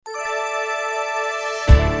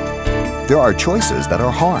There are choices that are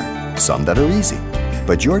hard, some that are easy.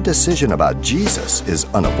 But your decision about Jesus is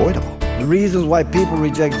unavoidable. The reasons why people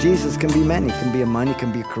reject Jesus can be many. It can be a money, it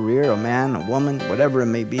can be a career, a man, a woman, whatever it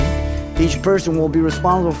may be. Each person will be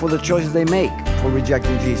responsible for the choices they make for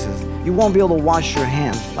rejecting Jesus. You won't be able to wash your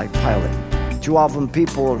hands like Pilate. Too often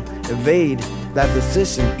people evade that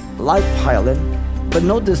decision like Pilate, but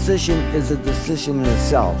no decision is a decision in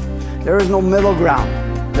itself. There is no middle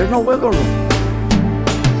ground. There's no wiggle room.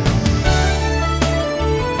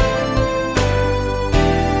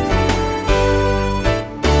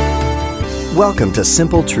 Welcome to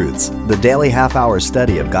Simple Truths, the daily half-hour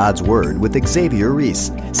study of God's Word with Xavier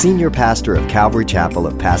Reese, Senior Pastor of Calvary Chapel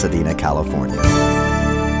of Pasadena, California.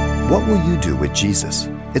 What will you do with Jesus?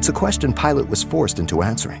 It's a question Pilate was forced into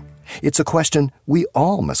answering. It's a question we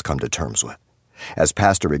all must come to terms with. As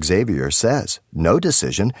Pastor Xavier says, no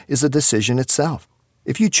decision is a decision itself.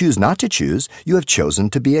 If you choose not to choose, you have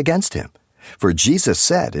chosen to be against him. For Jesus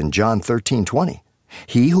said in John 13:20,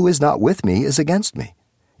 "He who is not with me is against me."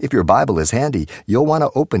 If your Bible is handy, you'll want to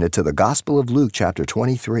open it to the Gospel of Luke chapter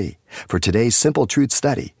 23 for today's Simple Truth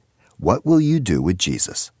study. What will you do with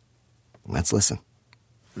Jesus? Let's listen.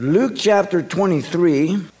 Luke chapter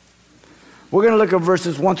 23, we're going to look at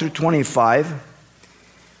verses 1 through 25.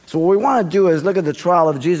 So what we want to do is look at the trial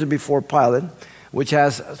of Jesus before Pilate, which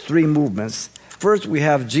has three movements. First, we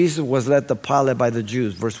have Jesus was led to Pilate by the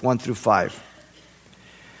Jews, verse 1 through 5.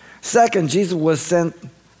 Second, Jesus was sent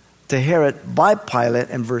to Herod by Pilate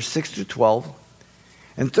in verse 6 through 12.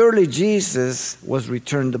 And thirdly, Jesus was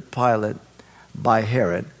returned to Pilate by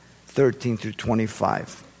Herod, 13 through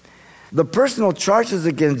 25. The personal charges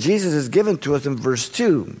against Jesus is given to us in verse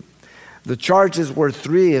 2. The charges were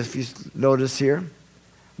three, if you notice here.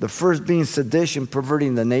 The first being sedition,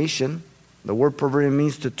 perverting the nation. The word perverting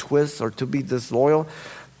means to twist or to be disloyal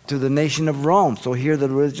to the nation of Rome. So here the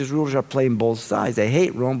religious rulers are playing both sides. They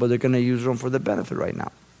hate Rome, but they're going to use Rome for their benefit right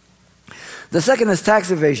now. The second is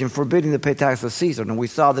tax evasion, forbidding to pay tax to Caesar. And we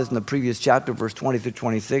saw this in the previous chapter, verse 20 through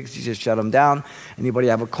 26. Jesus shut them down. Anybody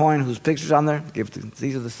have a coin whose picture's on there? Give to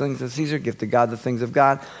Caesar the things of Caesar. Give to God the things of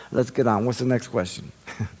God. Let's get on. What's the next question?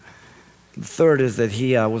 The third is that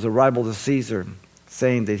he was a rival to Caesar,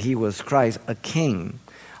 saying that he was Christ, a king.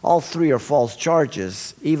 All three are false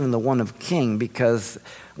charges, even the one of king, because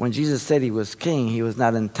when Jesus said he was king, he was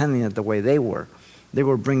not intending it the way they were. They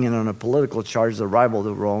were bringing on a political charge, a rival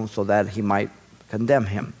to Rome, so that he might condemn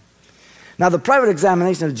him. Now, the private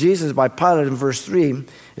examination of Jesus by Pilate in verse 3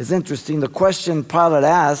 is interesting. The question Pilate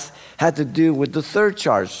asked had to do with the third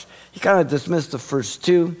charge. He kind of dismissed the first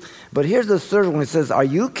two, but here's the third one. He says, "Are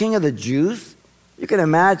you king of the Jews?" You can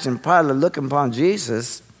imagine Pilate looking upon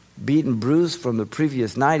Jesus, beaten, bruised from the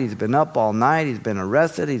previous night. He's been up all night. He's been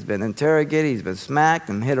arrested. He's been interrogated. He's been smacked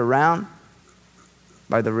and hit around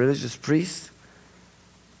by the religious priests.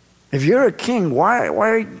 If you're a king, why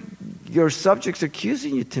are your subjects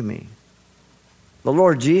accusing you to me? The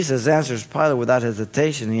Lord Jesus answers Pilate without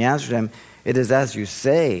hesitation. He answered him, "It is as you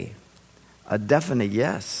say," a definite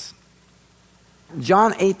yes.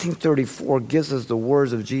 John 18:34 gives us the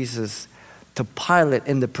words of Jesus to Pilate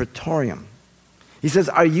in the praetorium. He says,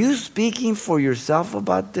 "Are you speaking for yourself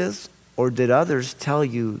about this, or did others tell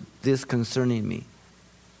you this concerning me?"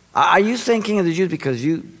 Are you saying king of the Jews because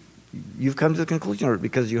you've come to the conclusion, or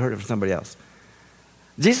because you heard it from somebody else?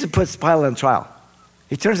 Jesus puts Pilate on trial.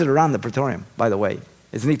 He turns it around in the praetorium, by the way.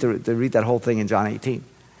 It's neat to read that whole thing in John 18.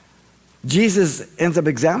 Jesus ends up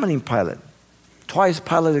examining Pilate. Twice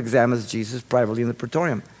Pilate examines Jesus privately in the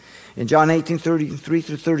praetorium. In John 18:33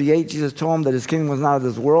 through 38, Jesus told him that his kingdom was not of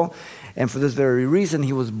this world, and for this very reason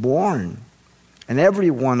he was born. And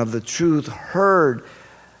everyone of the truth heard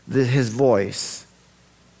his voice,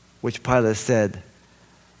 which Pilate said,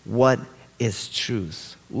 "What is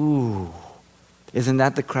truth?" Ooh, isn't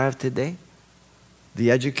that the cry of today? The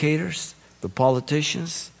educators, the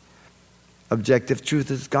politicians. Objective truth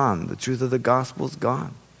is gone. The truth of the gospel is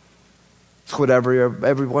gone. It's whatever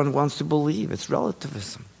everyone wants to believe. It's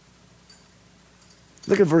relativism.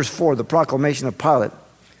 Look at verse 4. The proclamation of Pilate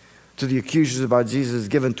to the accusers about Jesus is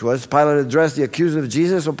given to us. Pilate addressed the accusers of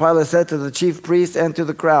Jesus. So Pilate said to the chief priests and to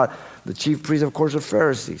the crowd. The chief priests, of course, are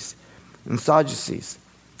Pharisees and Sadducees,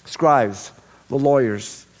 scribes, the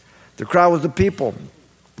lawyers. The crowd was the people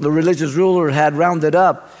the religious ruler had rounded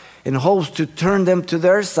up in hopes to turn them to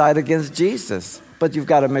their side against Jesus. But you've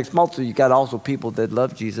got a mixed multitude. You've got also people that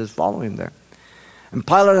love Jesus following there. And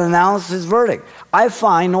Pilate announced his verdict. "I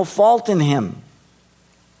find no fault in him."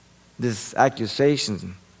 This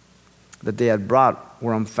accusation that they had brought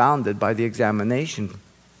were unfounded by the examination,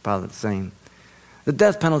 Pilate saying. The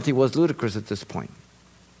death penalty was ludicrous at this point.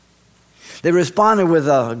 They responded with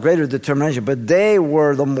a greater determination, but they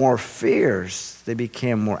were the more fierce. They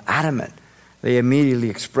became more adamant. They immediately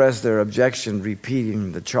expressed their objection,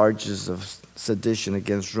 repeating the charges of sedition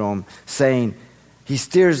against Rome, saying, he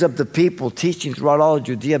stirs up the people, teaching throughout all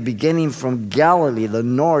Judea, beginning from Galilee, the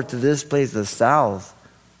north, to this place, the south.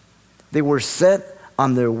 They were set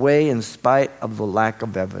on their way in spite of the lack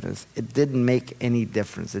of evidence. It didn't make any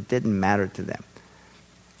difference. It didn't matter to them.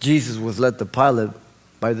 Jesus was led to Pilate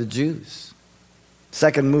by the Jews.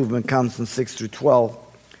 Second movement comes in 6 through 12.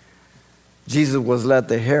 Jesus was led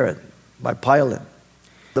to Herod by Pilate.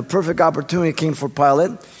 The perfect opportunity came for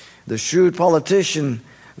Pilate. The shrewd politician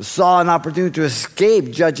saw an opportunity to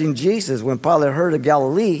escape judging Jesus. When Pilate heard of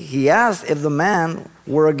Galilee, he asked if the man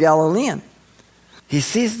were a Galilean. He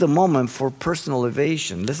seized the moment for personal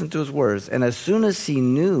evasion. Listen to his words. And as soon as he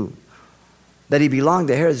knew that he belonged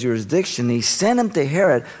to Herod's jurisdiction, he sent him to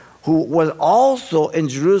Herod, who was also in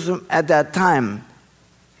Jerusalem at that time.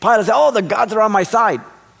 Pilate said, the gods are on my side.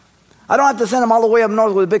 I don't have to send him all the way up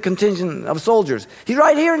north with a big contingent of soldiers. He's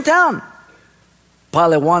right here in town.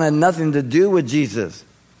 Pilate wanted nothing to do with Jesus.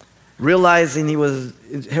 Realizing he was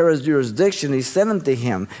in Herod's jurisdiction, he sent him to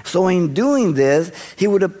him. So in doing this, he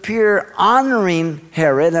would appear honoring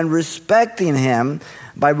Herod and respecting him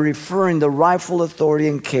by referring the rightful authority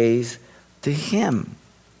and case to him.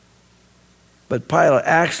 But Pilate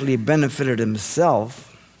actually benefited himself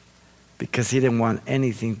because he didn't want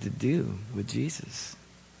anything to do with Jesus.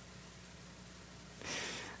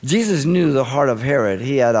 Jesus knew the heart of Herod.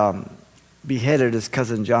 He had beheaded his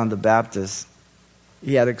cousin John the Baptist.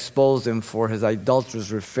 He had exposed him for his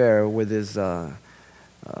adulterous affair with his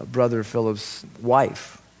brother Philip's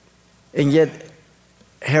wife. And yet,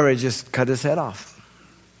 Herod just cut his head off.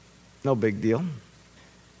 No big deal.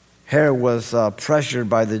 Herod was pressured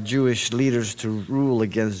by the Jewish leaders to rule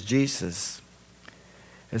against Jesus.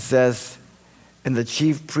 It says, and the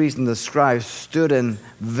chief priests and the scribes stood and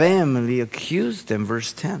vehemently accused him.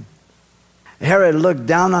 Verse 10. Herod looked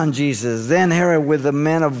down on Jesus. Then Herod, with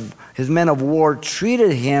his men of war,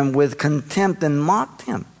 treated him with contempt and mocked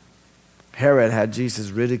him. Herod had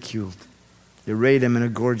Jesus ridiculed. They arrayed him in a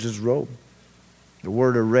gorgeous robe. The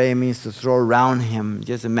word array means to throw around him.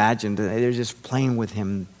 Just imagine, they're just playing with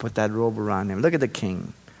him, put that robe around him. Look at the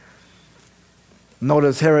king.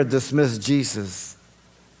 Notice Herod dismissed Jesus.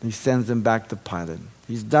 He sends him back to Pilate.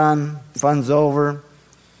 He's done. Fun's over.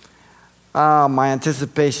 My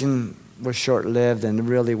anticipation was short-lived and it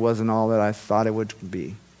really wasn't all that I thought it would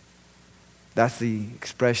be. That's the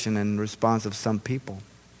expression and response of some people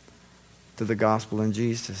to the gospel in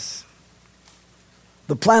Jesus.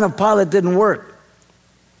 The plan of Pilate didn't work.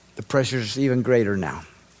 The pressure's even greater now.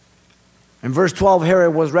 In verse 12,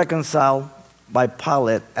 Herod was reconciled by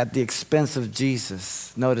Pilate at the expense of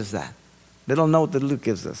Jesus. Notice that. Little note that Luke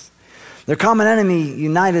gives us. Their common enemy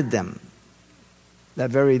united them. That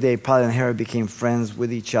very day, Pilate and Herod became friends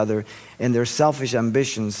with each other, and their selfish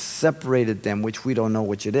ambitions separated them, which we don't know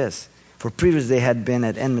which it is. For previously they had been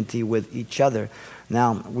at enmity with each other.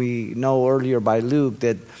 Now, we know earlier by Luke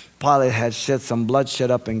that Pilate had shed some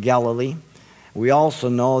bloodshed up in Galilee. We also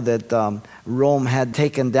know that Rome had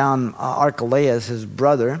taken down Archelaus, his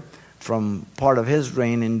brother, from part of his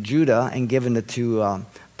reign in Judah and given it to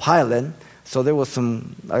Pilate. So there was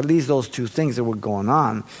at least those two things that were going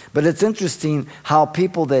on. But it's interesting how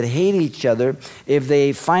people that hate each other, if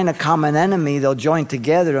they find a common enemy, they'll join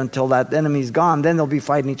together until that enemy's gone. Then they'll be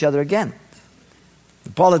fighting each other again. The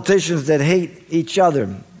politicians that hate each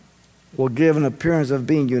other will give an appearance of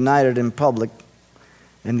being united in public,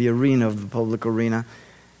 in the arena of the public arena,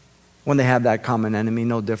 when they have that common enemy,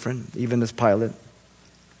 no different, even as Pilate.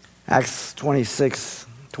 Acts 26,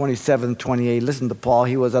 27, 28. Listen to Paul.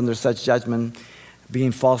 He was under such judgment,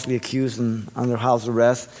 being falsely accused and under house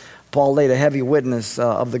arrest. Paul laid a heavy witness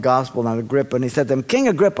of the gospel on Agrippa, and he said to him, King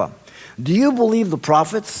Agrippa, do you believe the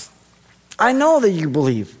prophets? I know that you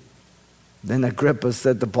believe. Then Agrippa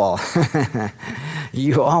said to Paul,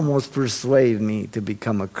 you almost persuade me to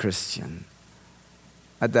become a Christian.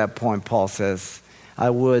 At that point, Paul says, I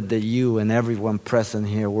would that you and everyone present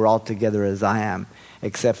here were all together as I am,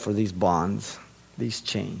 except for these bonds, these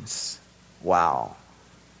chains. Wow.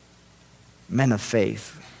 Men of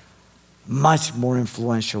faith, much more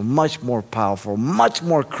influential, much more powerful, much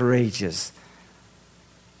more courageous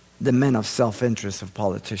than men of self-interest of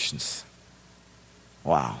politicians.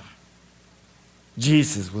 Wow.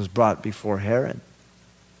 Jesus was brought before Herod.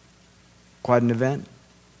 Quite an event.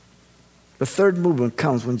 The third movement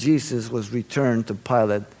comes when Jesus was returned to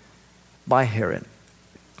Pilate by Herod.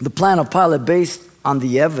 The plan of Pilate, based on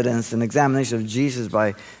the evidence and examination of Jesus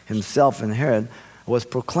by himself and Herod, was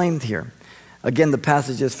proclaimed here. Again, the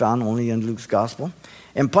passage is found only in Luke's gospel.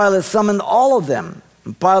 And Pilate summoned all of them.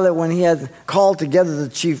 And Pilate, when he had called together the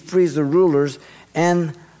chief priests, the rulers,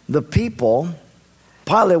 and the people,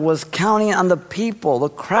 Pilate was counting on the people, the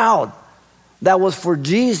crowd that was for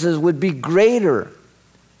Jesus would be greater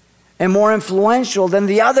and more influential than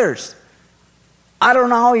the others. I don't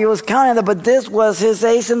know how he was counting that, but this was his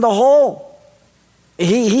ace in the hole.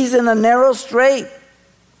 He's in a narrow strait.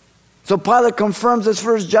 So Pilate confirms his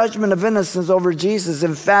first judgment of innocence over Jesus,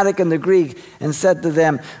 emphatic in the Greek, and said to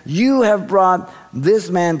them, "You have brought this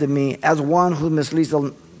man to me as one who misleads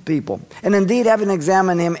the people. And indeed, having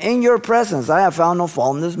examined him in your presence, I have found no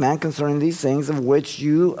fault in this man concerning these things of which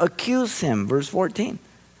you accuse him." Verse 14.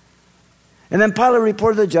 And then Pilate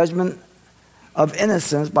reported the judgment of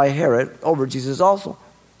innocence by Herod over Jesus also.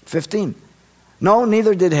 15. "No,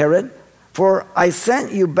 neither did Herod. For I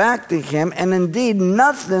sent you back to him, and indeed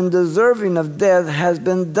nothing deserving of death has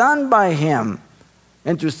been done by him."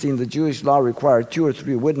 Interesting, the Jewish law required 2 or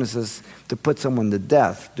 3 witnesses to put someone to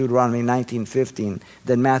death. Deuteronomy 19:15.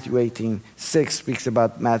 Then Matthew 18:6 speaks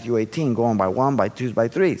about Matthew 18, going by 1, by 2s, by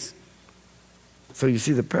 3s. So you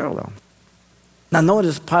see the parallel. Now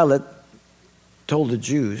notice Pilate told the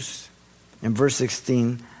Jews in verse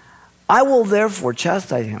 16, "I will therefore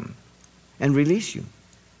chastise him and release you."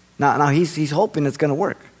 Now he's hoping it's going to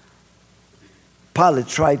work. Pilate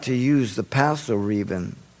tried to use the Passover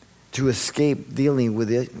even to escape dealing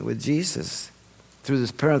with Jesus. Through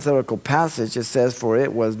this parenthetical passage, it says, "For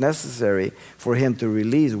it was necessary for him to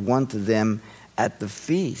release one to them at the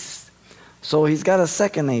feast." So he's got a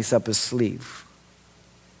second ace up his sleeve.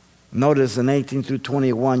 Notice in 18 through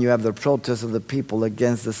 21, you have the protest of the people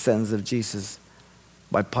against the sentence of Jesus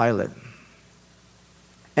by Pilate.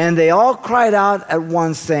 "And they all cried out at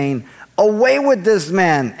once, saying, 'Away with this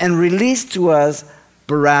man, and release to us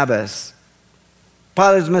Barabbas.'"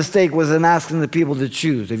 Pilate's mistake was in asking the people to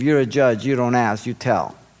choose. If you're a judge, you don't ask, you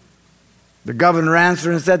tell. The governor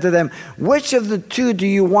answered and said to them, "Which of the two do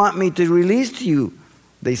you want me to release to you?"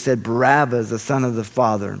 They said, "Barabbas, the son of the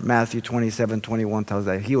father." Matthew 27:21 tells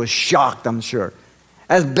that. He was shocked, I'm sure.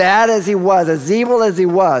 As bad as he was, as evil as he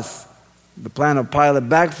was, the plan of Pilate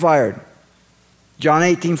backfired. John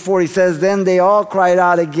 18:40 says, "Then they all cried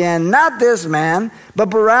out again, 'Not this man,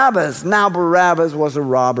 but Barabbas.' Now Barabbas was a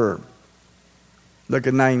robber." Look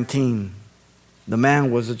at 19. The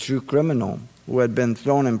man was a true criminal who had been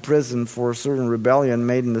thrown in prison for a certain rebellion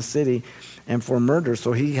made in the city and for murder.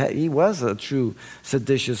 So he was a true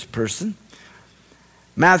seditious person.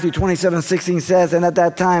 Matthew 27:16 says, "And at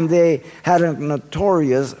that time they had a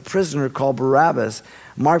notorious prisoner called Barabbas."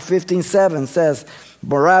 Mark 15:7 says,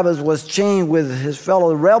 "Barabbas was chained with his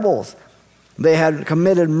fellow rebels. They had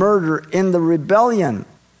committed murder in the rebellion."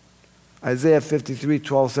 Isaiah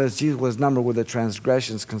 53:12 says Jesus was numbered with the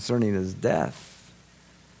transgressions concerning his death.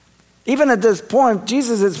 Even at this point,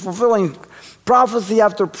 Jesus is fulfilling prophecy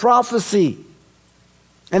after prophecy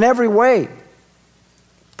in every way.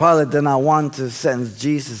 Pilate did not want to sentence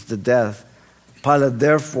Jesus to death. Pilate,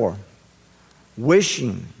 therefore,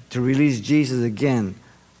 wishing to release Jesus again,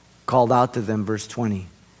 called out to them, verse 20.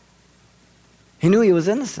 He knew he was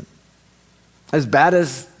innocent, as bad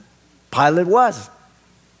as Pilate was.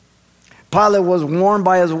 Pilate was warned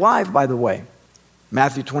by his wife, by the way.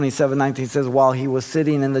 Matthew 27:19 says, while he was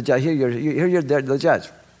sitting in the judge, here you're there, the judge.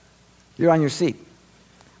 You're on your seat.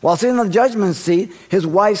 While sitting in the judgment seat, his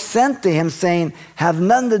wife sent to him saying, "Have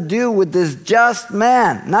nothing to do with this just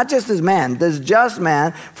man." Not just this man, this just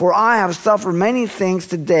man, "for I have suffered many things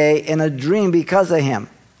today in a dream because of him."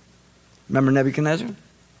 Remember Nebuchadnezzar?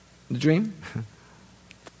 The dream?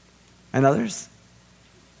 And others?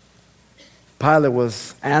 Pilate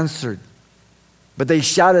was answered. But they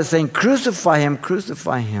shouted saying, "Crucify him,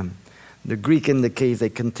 crucify him." The Greek indicates they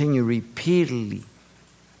continue repeatedly,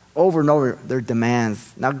 over and over, their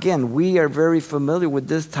demands. Now again, we are very familiar with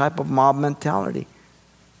this type of mob mentality.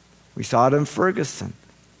 We saw it in Ferguson.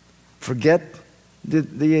 Forget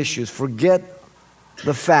the issues. Forget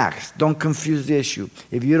the facts. Don't confuse the issue.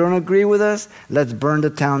 If you don't agree with us, let's burn the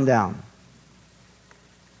town down.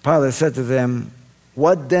 Pilate said to them,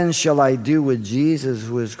 "What then shall I do with Jesus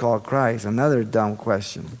who is called Christ?" Another dumb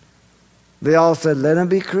question. They all said, "Let him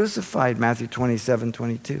be crucified." Matthew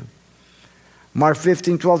 27:22. Mark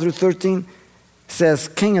 15:12-13 says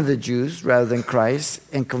King of the Jews rather than Christ,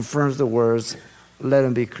 and confirms the words, "Let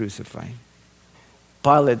him be crucified."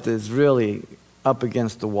 Pilate is really up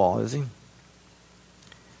against the wall, is he?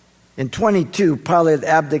 In 22, Pilate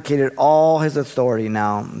abdicated all his authority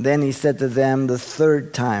now. Then he said to them the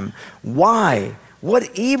third time, "Why?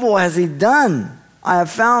 What evil has he done? I have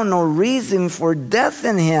found no reason for death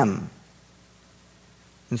in him."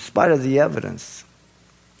 in spite of the evidence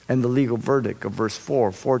and the legal verdict of verse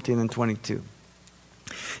 4, 14 and 22.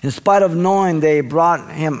 In spite of knowing they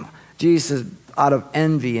brought him, Jesus, out of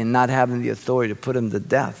envy and not having the authority to put him to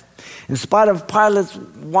death. In spite of Pilate's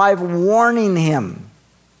wife warning him,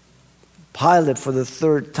 Pilate, for the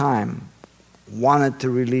third time, wanted to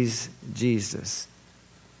release Jesus.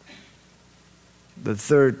 The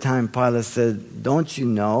third time Pilate said, don't you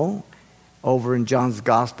know, over in John's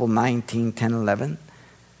Gospel 19, 10, 11,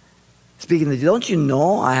 speaking to you, don't you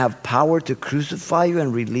know I have power to crucify you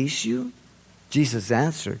and release you? Jesus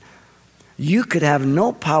answered, you could have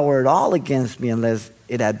no power at all against me unless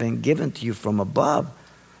it had been given to you from above.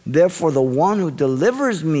 Therefore, the one who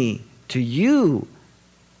delivers me to you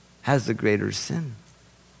has the greater sin.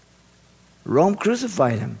 Rome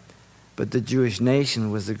crucified him, but the Jewish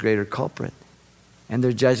nation was the greater culprit. And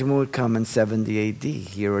their judgment would come in 70 AD.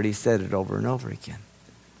 He already said it over and over again.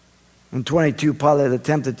 In 22, Pilate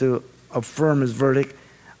attempted to affirm his verdict.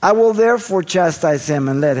 I will therefore chastise him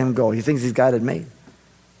and let him go. He thinks he's got it made.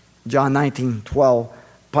 John 19:12,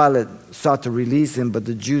 Pilate sought to release him, but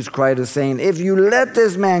the Jews cried out, saying, if you let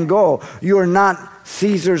this man go, you are not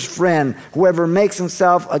Caesar's friend. Whoever makes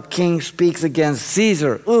himself a king speaks against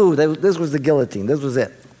Caesar. Ooh, this was the guillotine. This was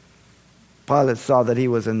it. Pilate saw that he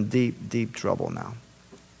was in deep, deep trouble now.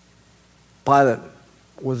 Pilate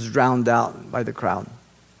was drowned out by the crowd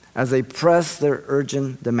as they pressed their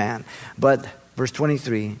urgent demand. But, verse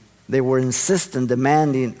 23, they were insistent,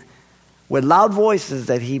 demanding with loud voices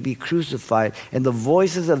that he be crucified. And the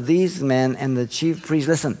voices of these men and the chief priests,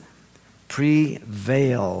 listen,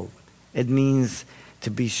 prevailed. It means to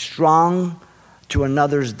be strong to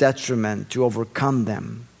another's detriment, to overcome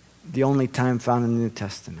them. The only time found in the New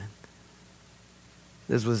Testament.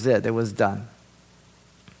 This was it. It was done.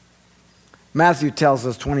 Matthew tells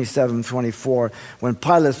us, 27:24, when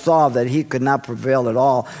Pilate saw that he could not prevail at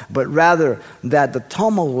all, but rather that the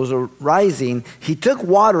tumult was rising, he took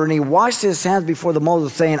water and he washed his hands before the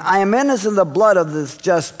Moses, saying, I am innocent of the blood of this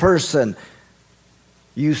just person.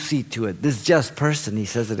 You see to it. This just person, he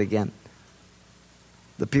says it again.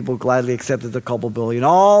 The people gladly accepted the culpability. And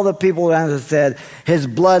all the people answered said, his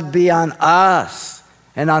blood be on us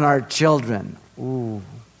and on our children. Ooh.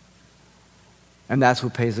 And that's who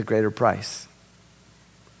pays the greater price.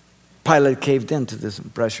 Pilate caved into this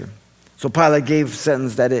pressure. So Pilate gave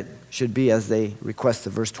sentence that it should be as they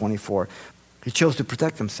requested, verse 24. He chose to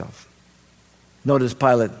protect himself. Notice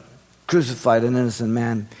Pilate crucified an innocent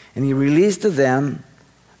man, and he released to them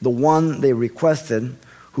the one they requested,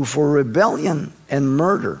 who for rebellion and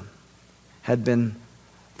murder had been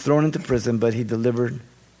thrown into prison, but he delivered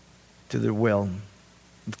to their will,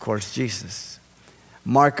 of course, Jesus.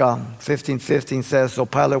 Mark 15:15 says, so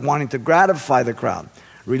Pilate, wanting to gratify the crowd,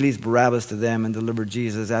 released Barabbas to them and delivered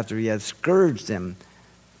Jesus after he had scourged him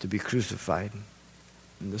to be crucified.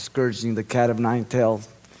 And the scourging, the cat of nine tails,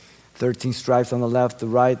 13 stripes on the left, the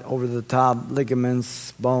right, over the top,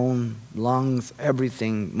 ligaments, bone, lungs,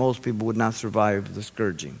 everything. Most people would not survive the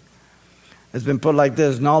scourging. It's been put like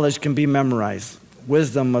this: knowledge can be memorized.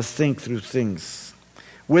 Wisdom must think through things.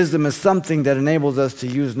 Wisdom is something that enables us to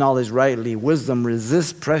use knowledge rightly. Wisdom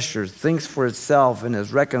resists pressure, thinks for itself, and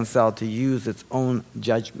is reconciled to use its own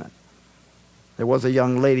judgment. There was a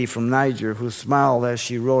young lady from Niger who smiled as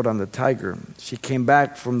she rode on the tiger. She came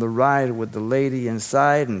back from the ride with the lady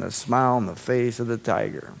inside and a smile on the face of the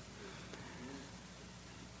tiger.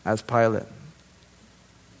 That's Pilate.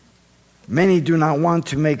 Many do not want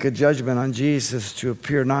to make a judgment on Jesus to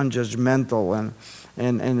appear non-judgmental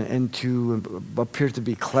and to appear to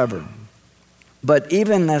be clever. But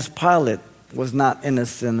even as Pilate was not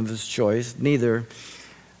innocent of his choice, neither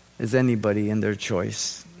is anybody in their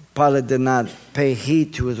choice. Pilate did not pay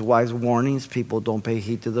heed to his wife's warnings. People don't pay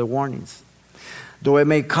heed to their warnings. Though it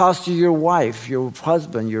may cost you your wife, your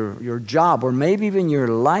husband, your job, or maybe even your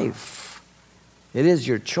life, it is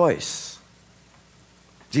your choice.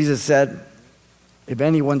 Jesus said, if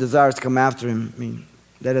anyone desires to come after him,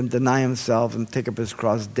 let him deny himself and take up his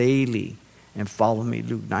cross daily and follow me,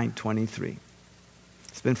 Luke 9:23.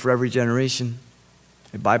 It's been for every generation.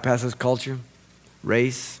 It bypasses culture,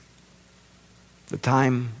 race, the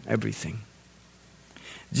time, everything.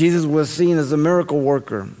 Jesus was seen as a miracle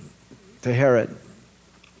worker to Herod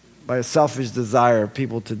by a selfish desire.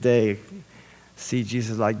 People today see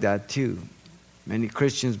Jesus like that too. Many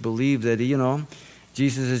Christians believe that,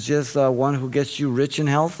 Jesus is just one who gets you rich and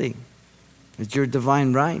healthy. It's your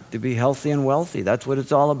divine right to be healthy and wealthy. That's what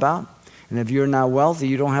it's all about. And if you're not wealthy,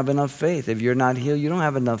 you don't have enough faith. If you're not healed, you don't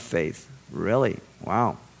have enough faith. Really?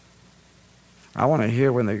 Wow. I want to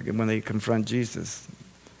hear when they confront Jesus,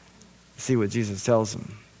 see what Jesus tells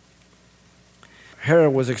them.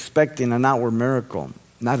 Herod was expecting an outward miracle,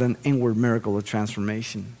 not an inward miracle of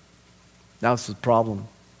transformation. That's the problem.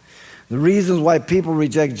 The reasons why people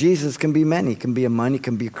reject Jesus can be many. It can be a money, it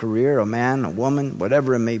can be a career, a man, a woman,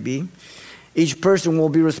 whatever it may be. Each person will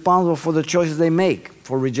be responsible for the choices they make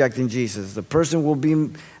for rejecting Jesus. The person will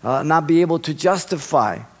not be able to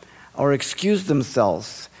justify or excuse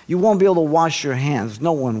themselves. You won't be able to wash your hands.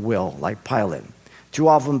 No one will, like Pilate. Too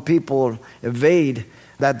often people evade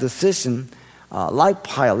that decision, like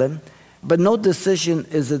Pilate. But no decision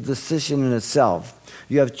is a decision in itself.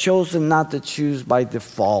 You have chosen not to choose by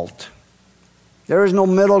default. There is no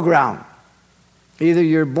middle ground. Either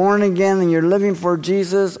you're born again and you're living for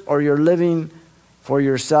Jesus, or you're living for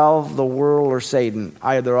yourself, the world, or Satan.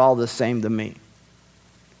 They're all the same to me.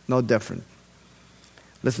 No different.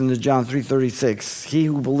 Listen to John 3:36. He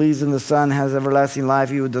who believes in the Son has everlasting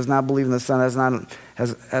life. He who does not believe in the Son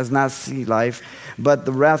has not seen life, but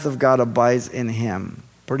the wrath of God abides in him.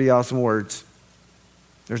 Pretty awesome words.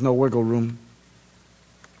 There's no wiggle room.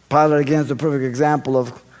 Pilate, again, is a perfect example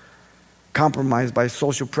of compromise by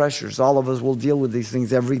social pressures. All of us will deal with these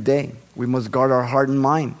things every day. We must guard our heart and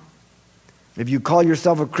mind. If you call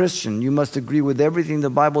yourself a Christian, you must agree with everything the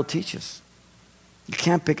Bible teaches. You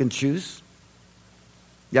can't pick and choose.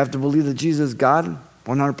 You have to believe that Jesus is God,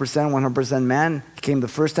 100% man. He came the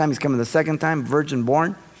first time, he's coming the second time, virgin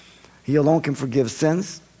born. He alone can forgive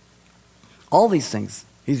sins. All these things.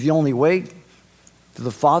 He's the only way to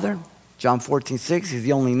the Father. John 14:6, he's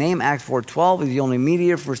the only name. Acts 4:12, he's the only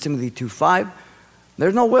mediator. 1 Timothy 2:5.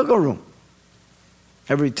 There's no wiggle room.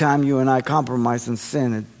 Every time you and I compromise and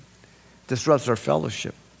sin, it disrupts our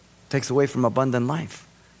fellowship, takes away from abundant life.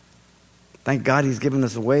 Thank God he's given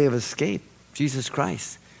us a way of escape, Jesus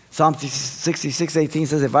Christ. Psalm 66:18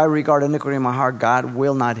 says, if I regard iniquity in my heart, God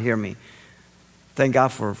will not hear me. Thank God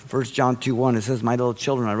for 1 John 2:1. It says, my little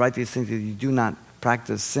children, I write these things that you do not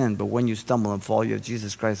practice sin, but when you stumble and fall, you have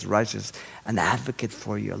Jesus Christ righteous, an advocate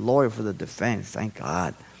for you, a lawyer for the defense. Thank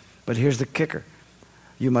God. But here's the kicker.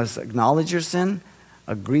 You must acknowledge your sin,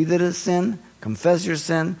 agree that it's sin, confess your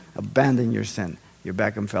sin, abandon your sin. You're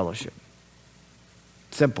back in fellowship.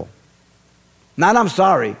 Simple. Not I'm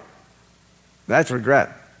sorry. That's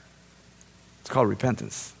regret. It's called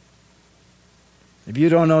repentance. If you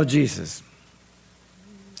don't know Jesus,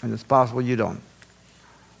 and it's possible you don't,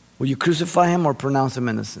 will you crucify him or pronounce him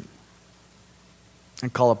innocent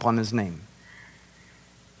and call upon his name?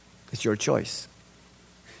 It's your choice.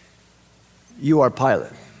 You are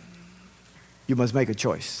Pilate. You must make a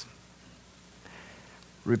choice.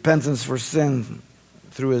 Repentance for sin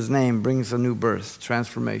through his name brings a new birth,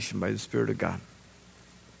 transformation by the Spirit of God.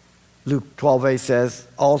 Luke 12:8 says,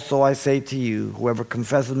 also I say to you, whoever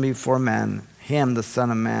confesses me before man, him, the Son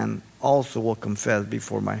of Man, also will confess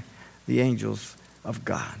before the angels of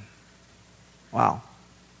God. Wow.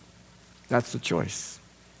 That's the choice.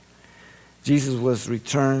 Jesus was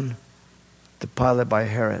returned to Pilate by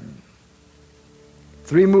Herod.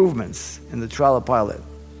 3 movements in the trial of Pilate.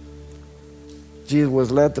 Jesus was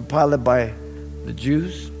led to Pilate by the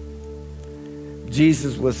Jews.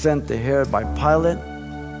 Jesus was sent to Herod by Pilate.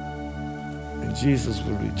 And Jesus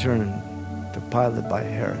was returned to Pilate by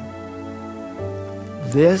Herod.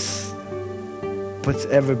 This puts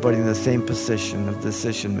everybody in the same position of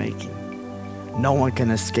decision making. No one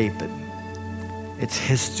can escape it. It's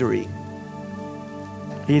history.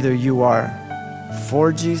 Either you are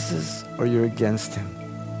for Jesus or you're against him.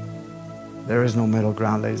 There is no middle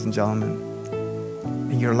ground, ladies and gentlemen.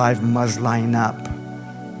 And your life must line up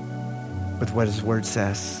with what his word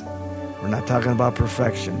says. We're not talking about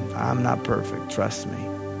perfection. I'm not perfect, trust me.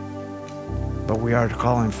 But we are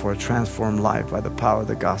calling for a transformed life by the power of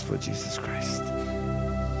the gospel of Jesus Christ.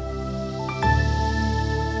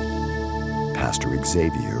 Pastor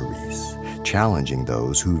Xavier Reese, challenging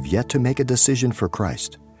those who've yet to make a decision for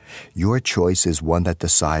Christ. Your choice is one that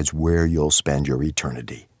decides where you'll spend your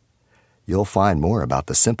eternity. You'll find more about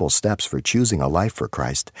the simple steps for choosing a life for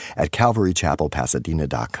Christ at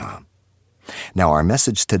CalvaryChapelPasadena.com. Now, our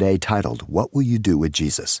message today, titled, What Will You Do with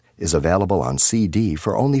Jesus?, is available on CD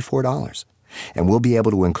for only $4. And we'll be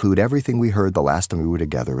able to include everything we heard the last time we were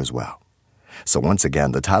together as well. So once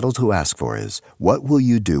again, the title to ask for is, What Will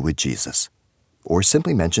You Do with Jesus? Or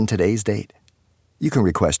simply mention today's date. You can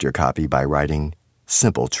request your copy by writing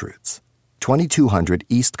Simple Truths, 2200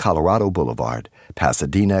 East Colorado Boulevard,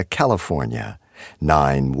 Pasadena, California,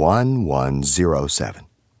 91107.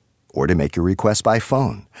 Or to make your request by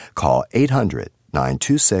phone, call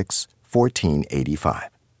 800-926-1485.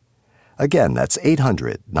 Again, that's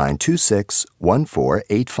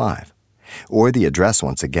 800-926-1485. Or the address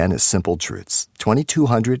once again is Simple Truths,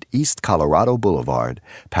 2200 East Colorado Boulevard,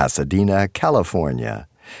 Pasadena, California,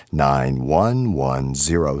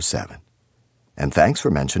 91107. And thanks for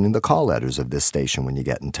mentioning the call letters of this station when you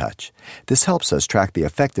get in touch. This helps us track the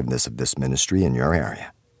effectiveness of this ministry in your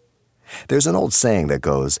area. There's an old saying that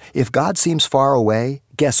goes, if God seems far away,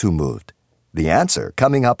 guess who moved? The answer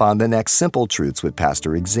coming up on the next Simple Truths with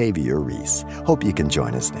Pastor Xavier Reese. Hope you can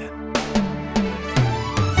join us then.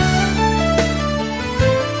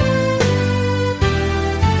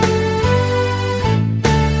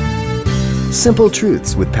 Simple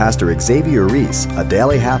Truths with Pastor Xavier Reese, a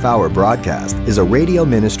daily half-hour broadcast, is a radio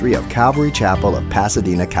ministry of Calvary Chapel of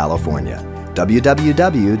Pasadena, California.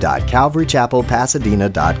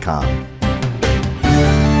 www.calvarychapelpasadena.com.